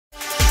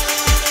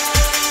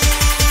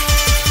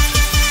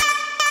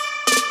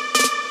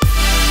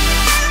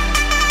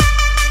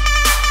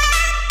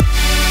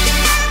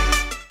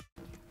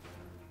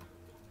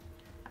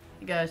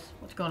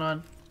what's going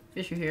on?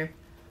 Fisher here.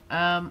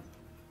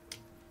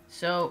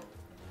 So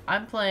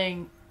I'm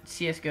playing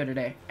CS:GO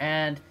today,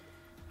 and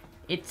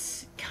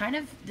it's kind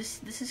of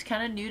this is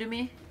kind of new to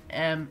me.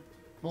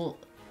 Well,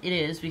 it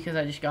is because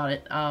I just got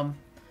it.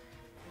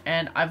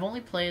 And I've only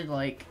played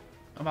like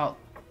about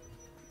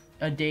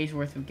a day's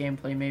worth of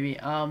gameplay, maybe.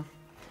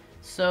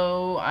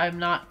 So I'm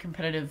not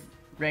competitive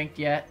ranked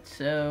yet.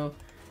 So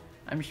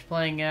I'm just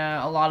playing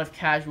a lot of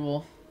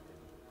casual,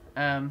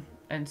 and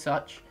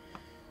such.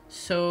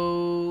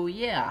 So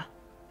yeah,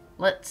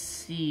 let's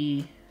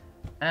see.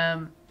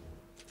 Alright,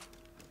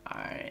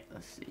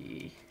 let's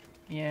see.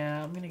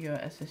 Yeah, I'm gonna go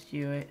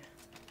SSG8. I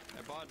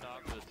bought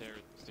not for the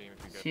terrorist team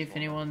if you guys See if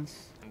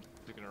anyone's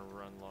gonna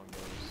run long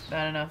nose.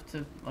 bad enough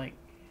to like.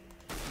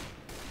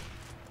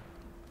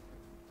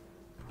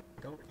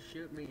 Don't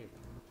shoot me.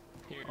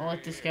 I'll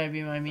let this guy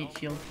be my meat Don't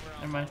shield. run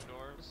Never mind.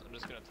 outdoors. I'm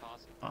just gonna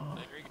toss it. Oh,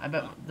 There you I go.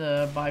 bet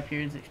the buy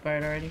period's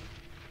expired already.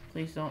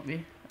 Please don't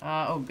be.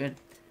 Oh, good.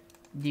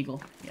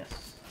 Deagle,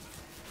 yes.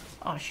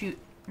 Oh, shoot.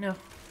 No.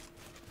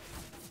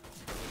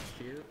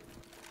 Shoot.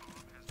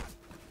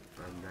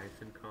 I'm nice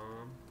and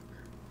calm.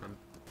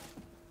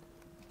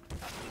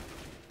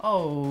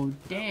 Oh,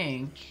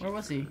 dang. Where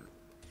was he?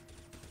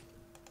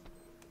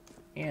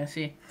 Yeah,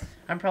 see.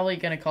 I'm probably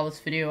gonna call this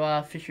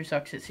video, Fisher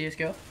Sucks at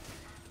CSGO.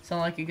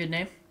 Sound like a good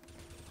name?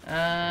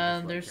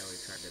 I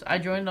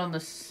joined on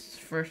this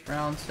first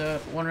round, so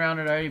one round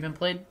had already been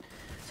played.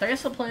 So I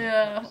guess I'll play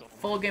a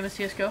full game of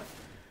CSGO.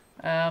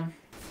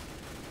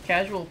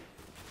 Casual.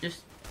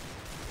 Just,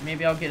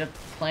 maybe I'll get a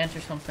plant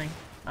or something.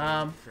 They're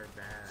bad.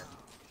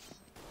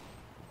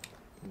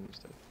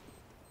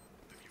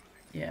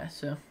 Yeah,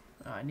 so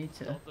I need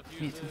to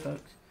meet some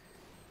folks.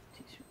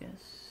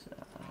 TCS,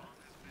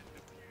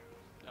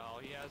 Oh,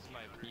 he has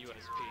my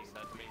USP.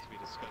 That makes me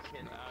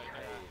disgusted.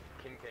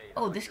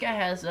 oh, this guy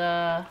has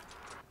the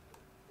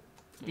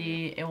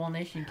AWOL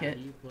Nation How kit.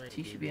 do you play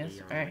TCBS.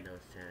 DVD on Alright.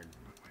 Windows 10?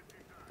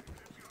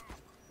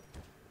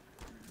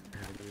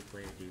 How do you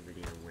play DVD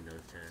on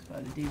Windows 10? By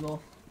the Deagle.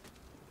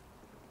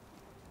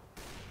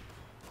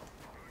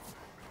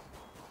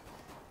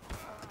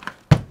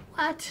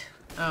 What?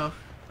 Oh,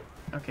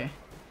 okay.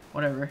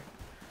 Whatever.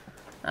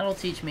 That'll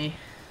teach me.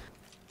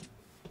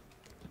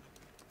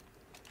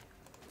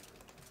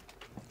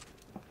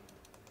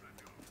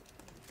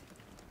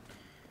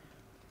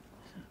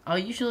 I'll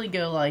usually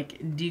go like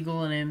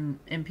Deagle and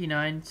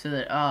MP9 so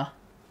that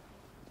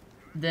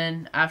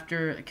then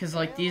after, because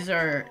like these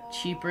are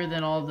cheaper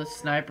than all the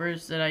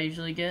snipers that I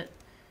usually get,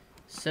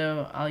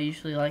 so I'll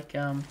usually like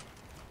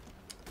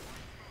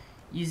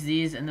use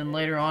these, and then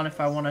later on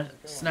if I want to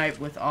snipe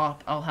with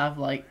AWP, I'll have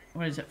like,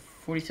 what is it,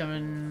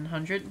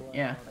 4700?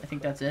 Yeah, I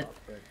think that's it.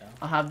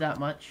 I'll have that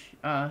much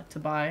to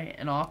buy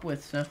an AWP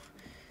with, so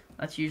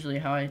that's usually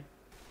how I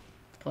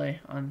play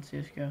on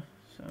CSGO.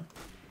 So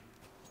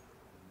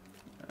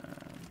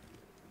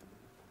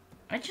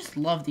I just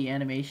love the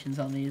animations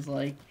on these,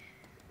 like,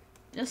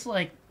 just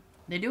like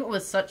they do it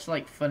with such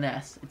like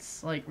finesse.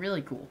 It's like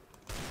really cool.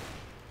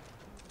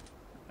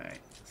 Alright,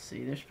 let's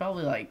see, there's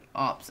probably like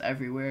ops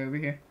everywhere over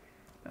here.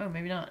 Oh,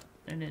 maybe not.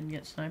 I didn't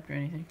get sniped or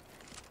anything.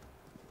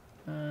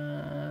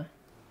 I'm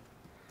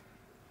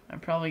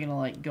probably gonna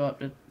like go up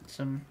to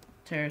some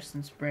terrorists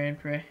and spray and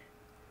pray.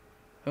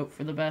 Hope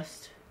for the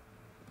best.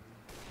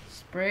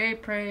 Spray,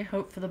 pray,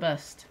 hope for the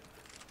best.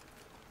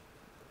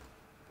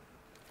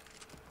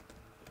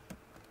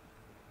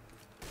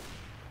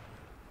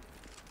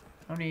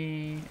 How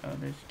many? Oh,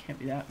 there's can't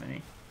be that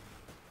many.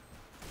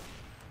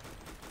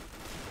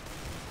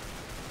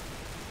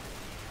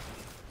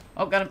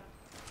 Oh, got him.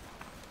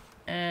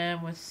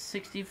 And with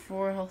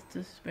 64 health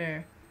to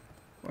spare.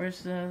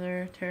 Where's the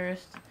other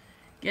terrorist?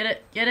 Get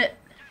it, get it.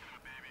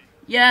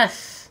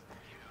 Yes!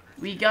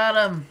 We got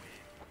him.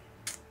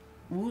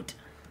 Woot.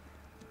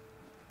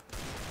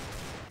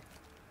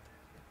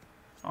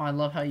 Oh, I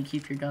love how you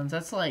keep your guns.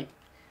 That's like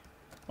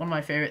one of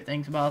my favorite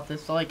things about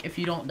this. So, like, if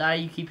you don't die,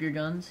 you keep your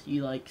guns.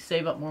 You, like,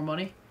 save up more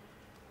money.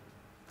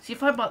 See,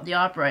 if I bought the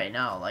AWP right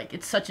now, like,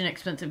 it's such an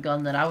expensive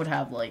gun that I would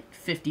have, like,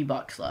 50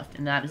 bucks left.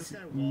 And that is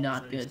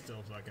not good.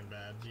 Still fucking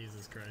bad.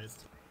 Jesus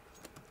Christ.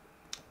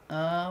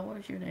 What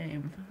was your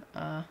name?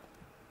 I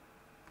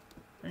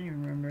don't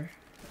even remember.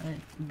 I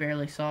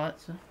barely saw it,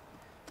 so.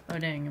 Oh,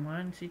 dang, am I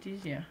on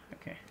CTs? Yeah,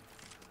 okay.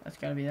 That's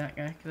gotta be that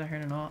guy, because I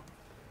heard an AWP.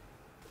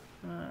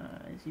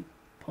 Is he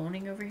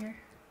poning over here?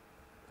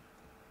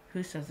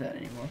 Who says that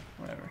anymore?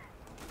 Whatever.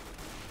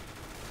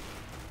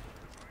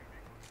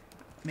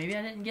 Maybe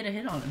I didn't get a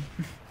hit on him.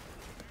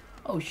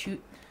 Oh,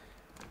 shoot.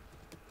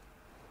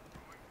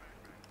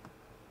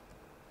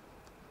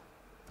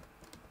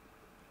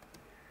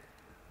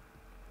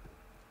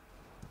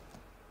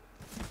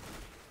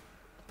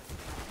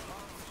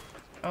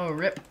 Oh,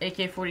 rip.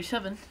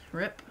 AK-47.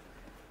 Rip.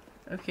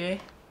 Okay.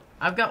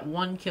 I've got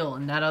 1 kill,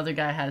 and that other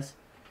guy has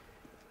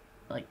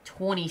like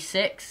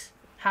 26.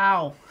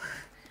 How?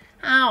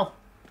 How?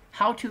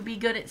 How to be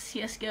good at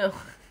CSGO?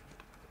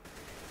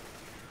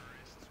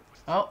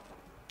 Oh,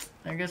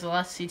 there goes the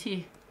last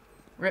CT.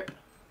 Rip.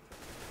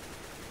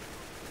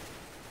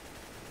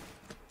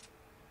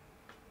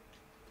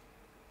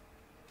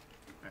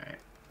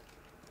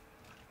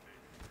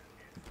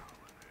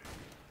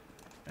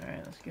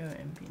 go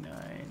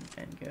MP9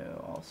 and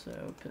go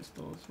also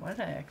pistols. Why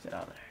did I exit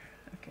out there?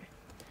 Okay.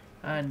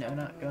 No,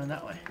 not going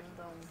that way.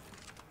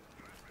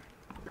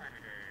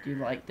 Dude,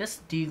 like,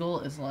 this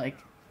Deagle is, like,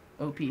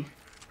 OP.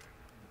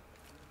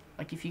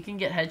 Like, if you can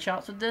get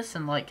headshots with this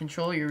and, like,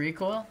 control your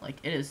recoil, like,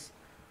 it is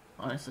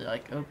honestly,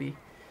 like, OP.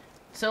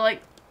 So,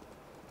 like,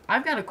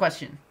 I've got a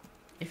question.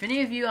 If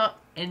any of you out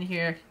in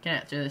here can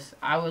answer this,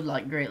 I would,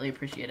 like, greatly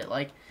appreciate it.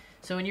 Like,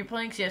 so when you're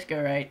playing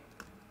CSGO, right,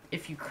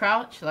 if you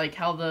crouch, like,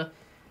 how the,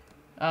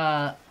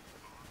 what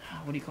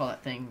do you call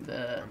that thing?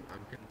 The...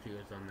 I'm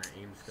confused on the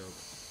aim scope.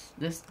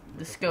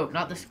 The scope,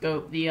 not the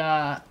scope.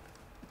 The,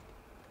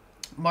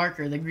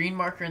 marker, the green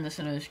marker in the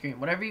center of the screen,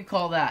 whatever you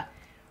call that,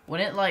 when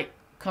it like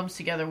comes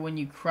together when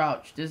you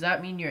crouch, does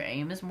that mean your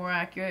aim is more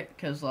accurate?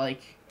 Because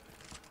like,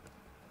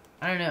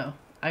 I don't know.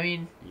 I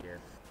mean, Yes.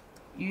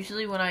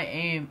 usually when I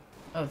aim,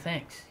 oh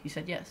thanks, he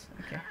said yes.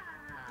 Okay,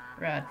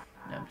 rad.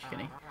 No, I'm just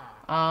kidding.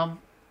 How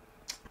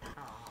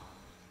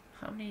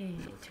many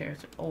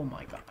terrorists? Oh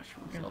my gosh,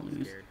 we're gonna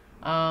lose. Scared.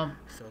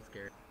 So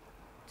scared.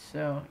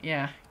 So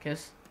yeah,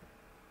 because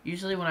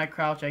usually when I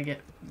crouch, I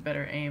get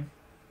better aim.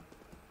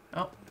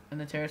 Oh. And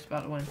the terrorist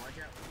about to win. Watch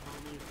out,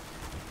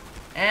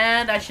 homies.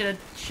 And I should have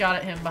shot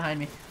at him behind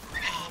me.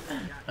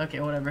 Okay,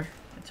 whatever.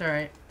 It's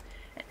alright.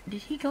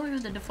 Did he go in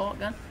with the default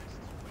gun?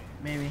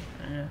 Maybe.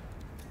 I don't know.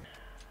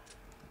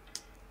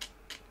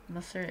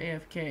 Unless they're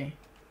AFK.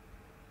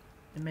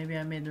 Then maybe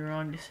I made the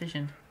wrong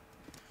decision.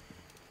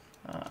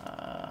 I'm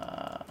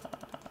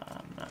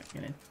not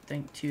gonna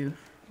think too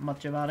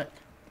much about it.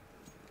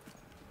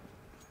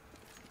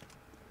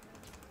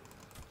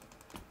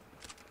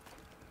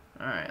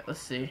 Alright,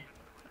 let's see.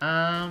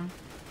 I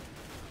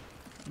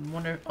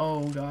wonder.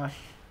 Oh gosh,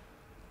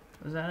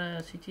 was that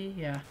a CT?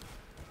 Yeah.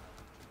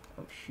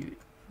 Oh shoot,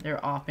 they're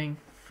opping.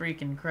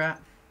 Freaking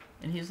crap.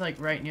 And he's like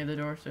right near the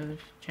door, so there's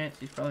a chance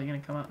he's probably gonna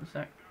come out in a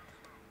sec.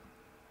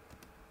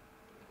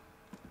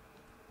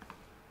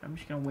 I'm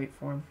just gonna wait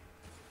for him.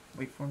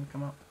 Wait for him to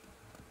come out.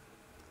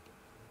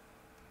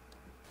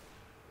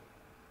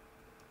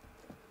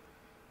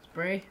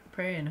 Spray,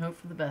 pray, and hope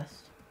for the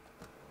best.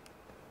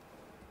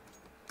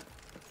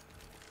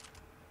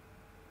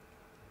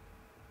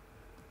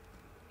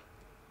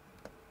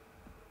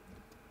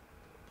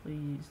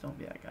 Please don't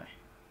be that guy.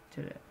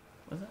 Today.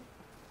 Was it?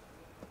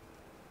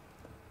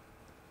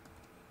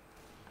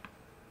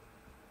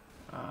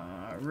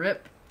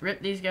 Rip.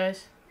 Rip these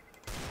guys.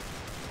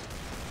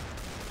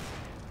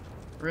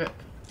 Rip.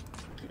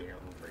 Get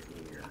over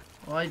here.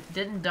 Well, I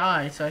didn't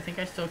die, so I think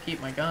I still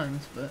keep my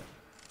guns, but...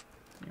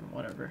 you know,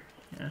 whatever.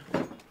 Yeah.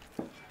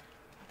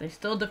 They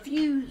still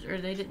defuse, or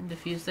they didn't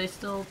defuse. They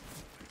still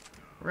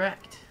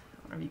wrecked.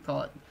 Whatever you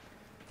call it.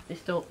 They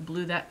still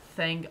blew that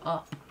thing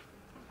up.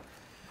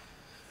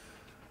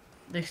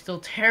 They still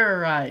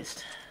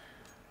terrorized.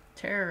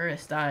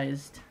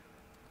 Terroristized.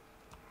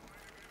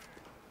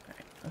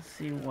 Alright, let's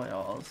see what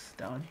all's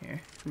down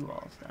here. Who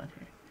all's down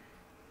here?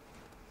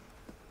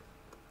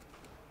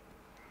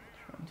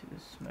 Let's run to the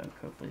smoke.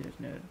 Hopefully there's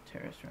no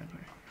terrorists around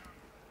here.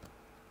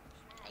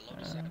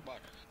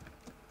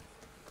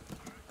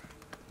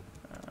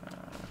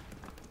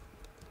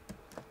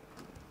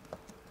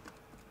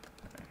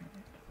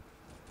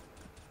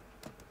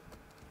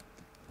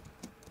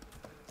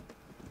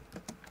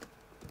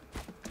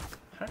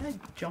 How did I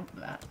jump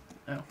that?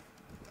 Oh.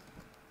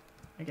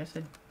 I guess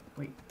I...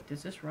 wait,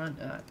 does this run?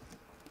 It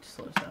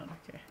slows down,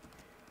 okay.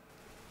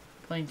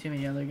 Playing too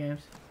many other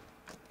games.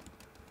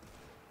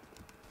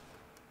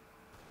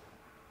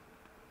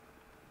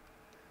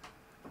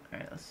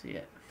 Alright, let's see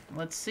it.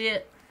 Let's see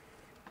it!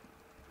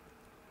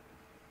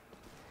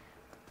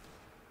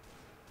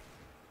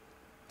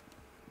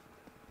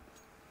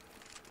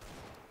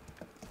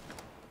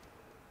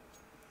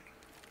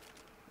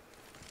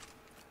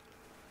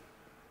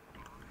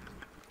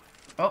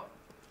 Oh!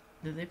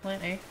 Did they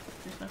plant A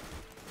just now?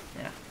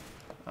 Yeah.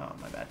 Oh,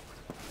 my bad.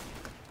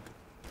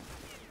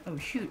 Oh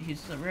shoot,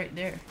 he's right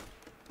there.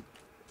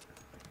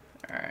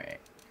 Alright.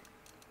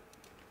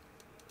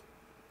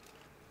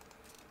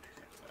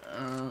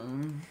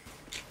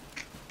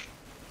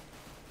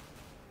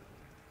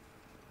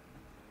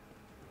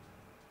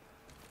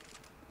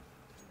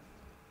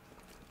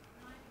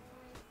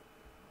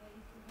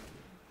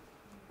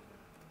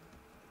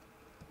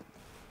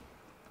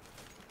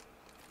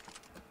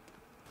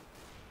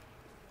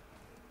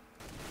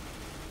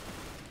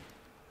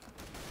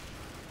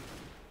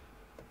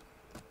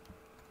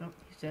 Oh,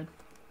 he's dead.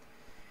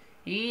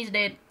 He's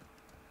dead.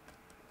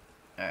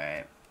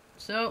 Alright.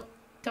 So,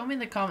 tell me in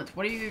the comments,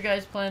 what are your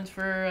guys' plans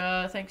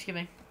for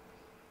Thanksgiving?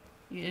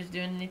 You guys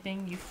doing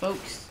anything? You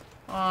folks?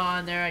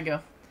 Oh, there I go.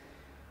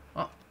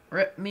 Oh,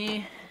 rip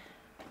me.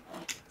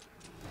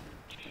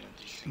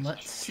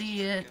 Let's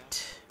see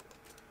it.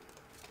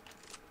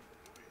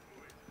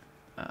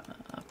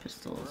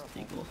 Pistols,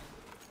 Deagle.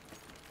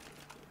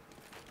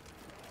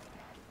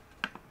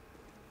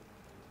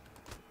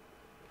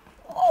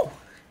 Oh!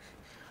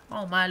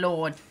 Oh my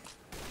lord.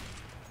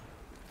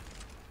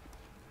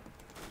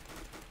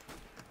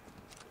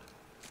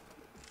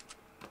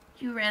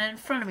 You ran in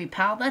front of me,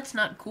 pal. That's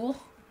not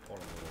cool.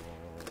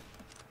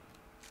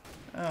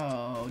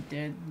 Oh,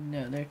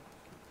 no, they're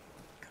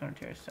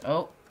counter-terrorists.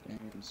 Oh,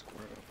 Damn,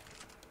 squirrel.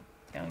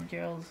 down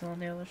Gerald's on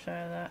the other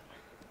side of that.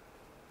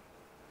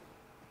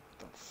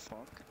 The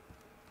fuck?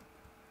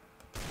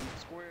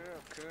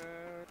 Squirrel,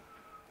 cut.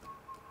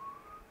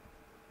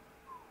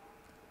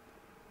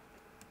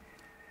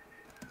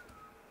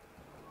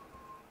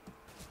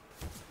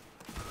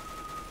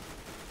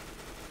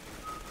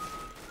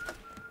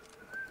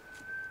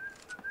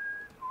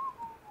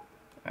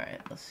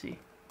 Alright, let's see.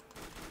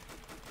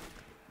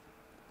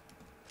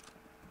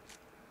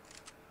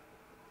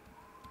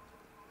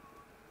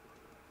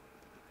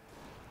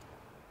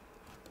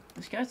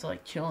 This guy's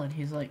like chilling.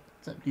 He's like,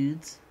 what's up,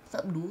 dudes? What's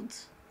up,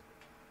 dudes?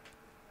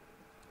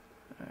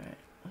 Alright,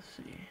 let's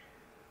see.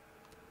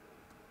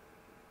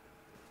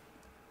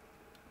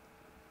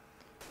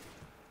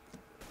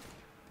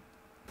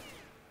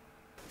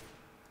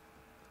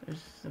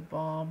 There's the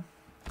bomb.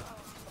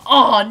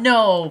 Oh,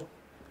 no!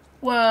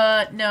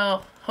 What?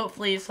 No.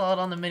 Hopefully he saw it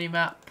on the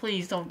minimap.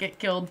 Please don't get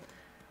killed.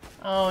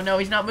 Oh, no,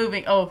 he's not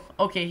moving. Oh,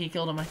 okay, he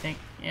killed him, I think.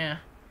 Yeah.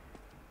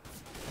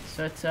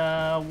 So it's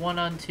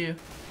 1-on-2.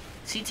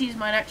 CTs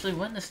might actually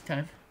win this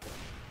time.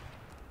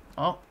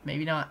 Oh,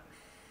 maybe not.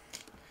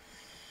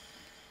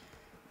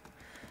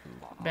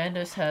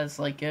 Bandos has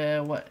like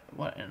what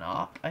an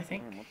op, I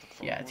think. What the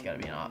fuck? Yeah, it's gotta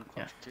be an op.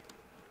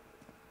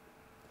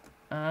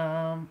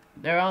 Yeah.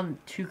 They're on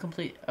 2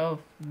 complete. Oh,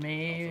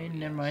 maybe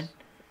never mind.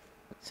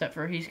 Except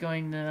for he's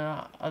going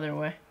the other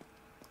way.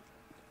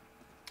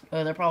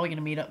 Oh, they're probably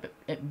gonna meet up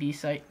at B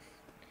site.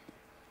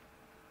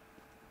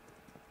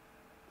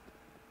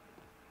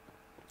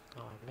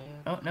 Oh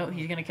man. Oh no,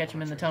 he's gonna catch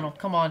him in the tunnel.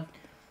 Come on,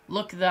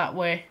 look that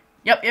way.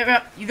 Yep.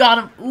 You got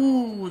him.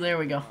 Ooh, there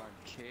we go.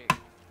 Okay.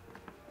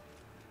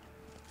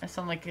 I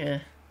sound like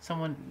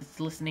someone that's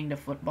listening to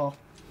football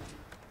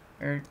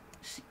or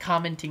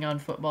commenting on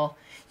football.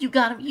 You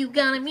got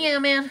him, yeah,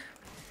 man.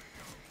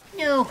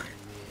 No,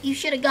 you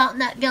should have gotten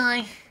that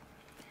guy.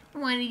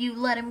 Why did you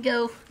let him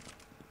go?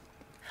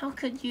 How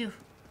could you?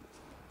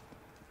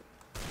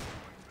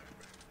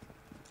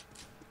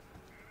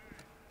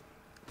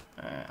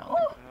 Oh,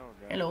 Oh,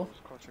 hello.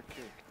 God, caught your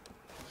kick.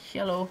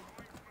 hello.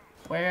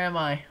 Where am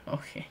I?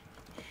 Okay,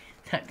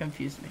 that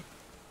confused me.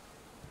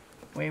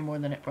 Way more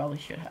than it probably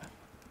should have.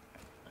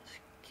 Let's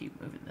keep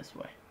moving this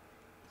way.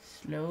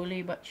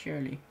 Slowly but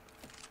surely.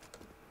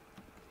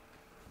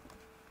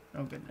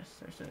 Oh goodness,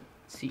 there's a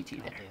CT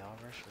God, there. they all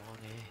rush long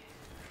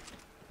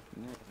A.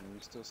 No, we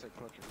still say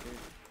caught your kick.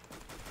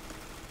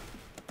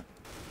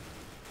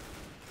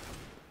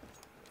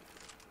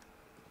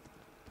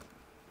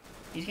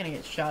 He's gonna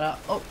get shot up.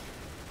 Oh!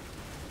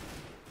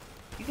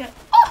 You got.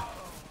 Oh!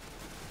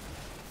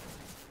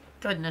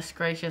 Goodness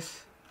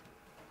gracious.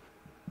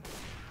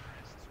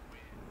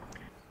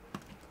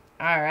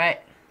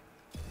 Alright.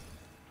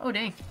 Oh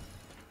dang.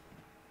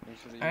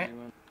 Thanks for the Alright. easy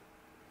one.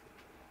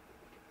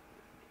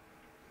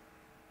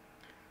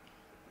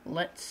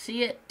 Let's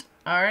see it.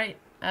 Alright.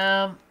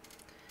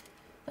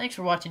 Thanks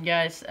for watching,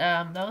 guys.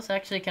 That was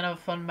actually kind of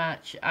a fun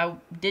match. I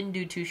didn't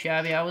do too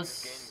shabby. I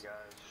was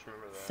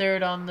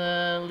third on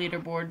the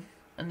leaderboard.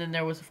 And then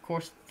there was, of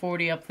course,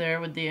 40 up there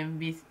with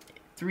the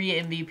three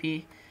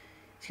MVP.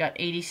 He's got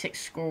 86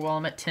 score while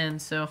I'm at 10,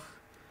 so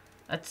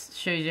that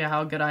shows you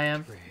how good I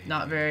am.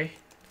 Not very.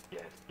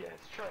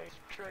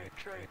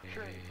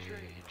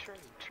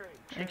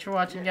 Thanks for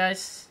watching,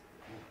 guys.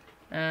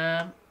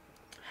 Have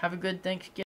a good Thanksgiving.